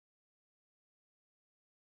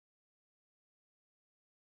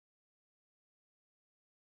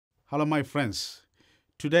Hello, my friends.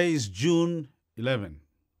 Today is June 11.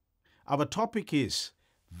 Our topic is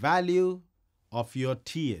value of your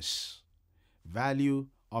tears. Value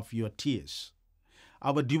of your tears.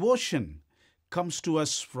 Our devotion comes to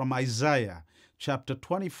us from Isaiah chapter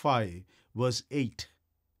 25, verse 8.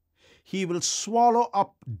 He will swallow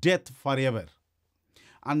up death forever,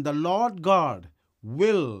 and the Lord God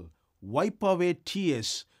will wipe away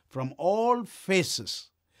tears from all faces.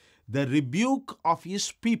 The rebuke of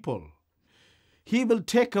his people he will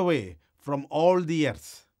take away from all the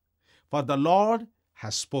earth, for the Lord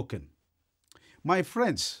has spoken. My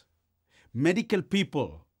friends, medical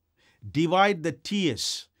people divide the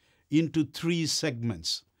tears into three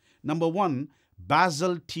segments. Number one,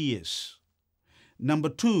 basal tears. Number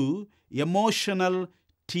two, emotional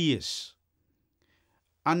tears.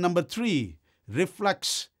 And number three,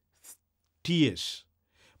 reflex tears.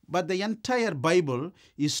 But the entire Bible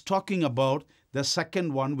is talking about the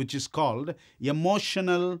second one, which is called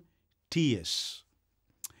emotional tears.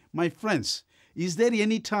 My friends, is there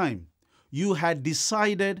any time you had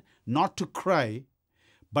decided not to cry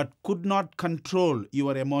but could not control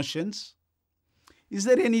your emotions? Is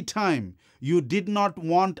there any time you did not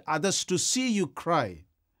want others to see you cry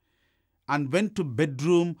and went to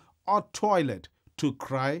bedroom or toilet to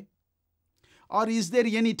cry? Or is there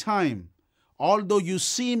any time, although you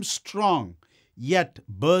seem strong, yet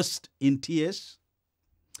burst in tears?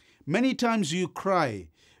 Many times you cry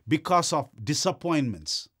because of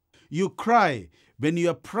disappointments. You cry when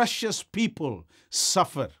your precious people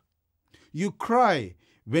suffer. You cry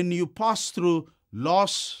when you pass through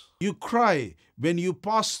loss. You cry when you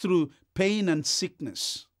pass through pain and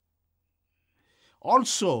sickness.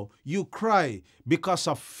 Also, you cry because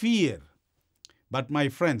of fear. But my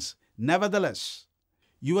friends, nevertheless,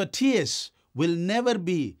 your tears will never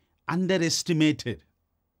be underestimated.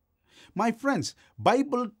 My friends,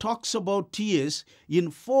 Bible talks about tears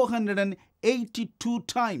in 482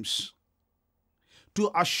 times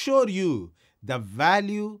to assure you the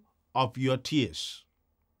value of your tears.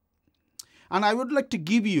 And I would like to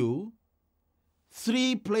give you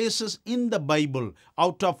 3 places in the Bible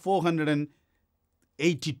out of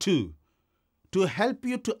 482 to help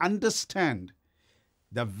you to understand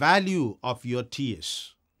the value of your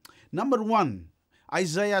tears. Number 1,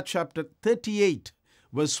 Isaiah chapter 38,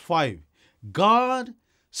 verse 5. God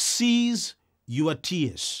sees your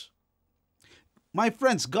tears. My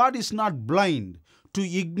friends, God is not blind to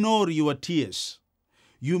ignore your tears.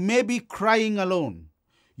 You may be crying alone.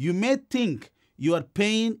 You may think your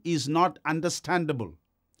pain is not understandable.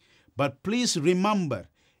 But please remember,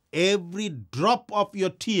 every drop of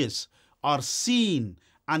your tears are seen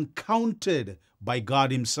and counted by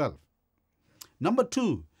God Himself. Number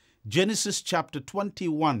 2, Genesis chapter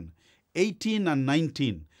 21, 18 and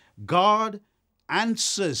 19. God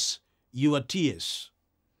answers your tears.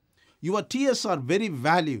 Your tears are very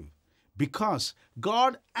valuable because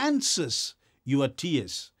God answers your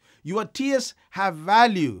tears. Your tears have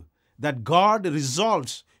value that God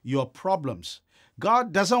resolves your problems.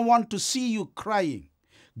 God doesn't want to see you crying.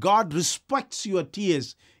 God respects your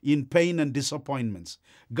tears in pain and disappointments.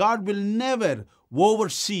 God will never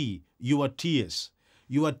oversee your tears.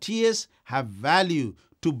 Your tears have value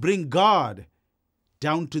to bring God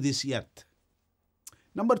down to this earth.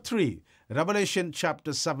 Number 3, Revelation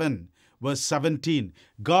chapter 7, verse 17.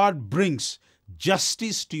 God brings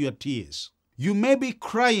justice to your tears. You may be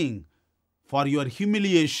crying for your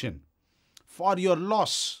humiliation, for your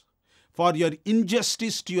loss, for your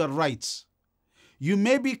injustice to your rights. You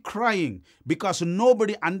may be crying because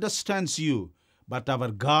nobody understands you, but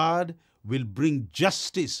our God will bring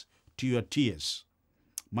justice to your tears.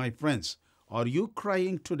 My friends, are you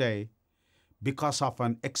crying today because of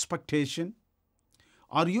an expectation?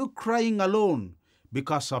 Are you crying alone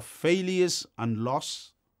because of failures and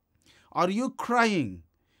loss? Are you crying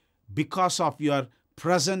because of your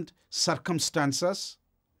present circumstances?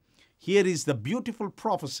 Here is the beautiful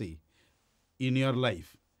prophecy in your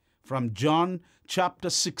life from John chapter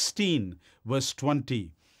 16, verse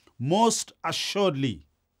 20. Most assuredly,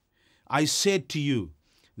 I say to you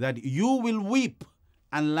that you will weep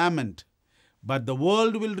and lament, but the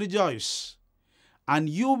world will rejoice, and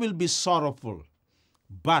you will be sorrowful,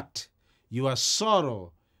 but your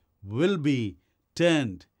sorrow will be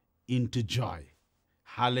turned into joy.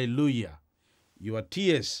 Hallelujah. Your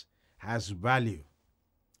tears has value.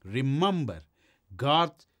 Remember,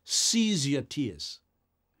 God sees your tears.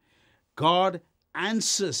 God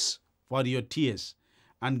answers for your tears,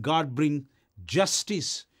 and God brings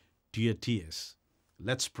justice to your tears.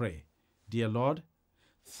 Let's pray. Dear Lord,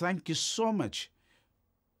 thank you so much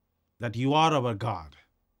that you are our God.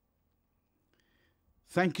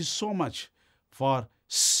 Thank you so much for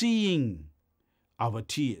seeing our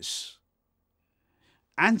tears,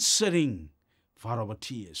 answering for our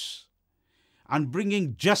tears, and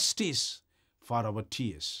bringing justice for our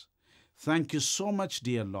tears. Thank you so much,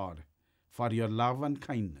 dear Lord, for your love and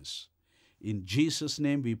kindness. In Jesus'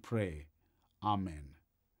 name we pray. Amen.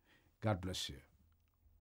 God bless you.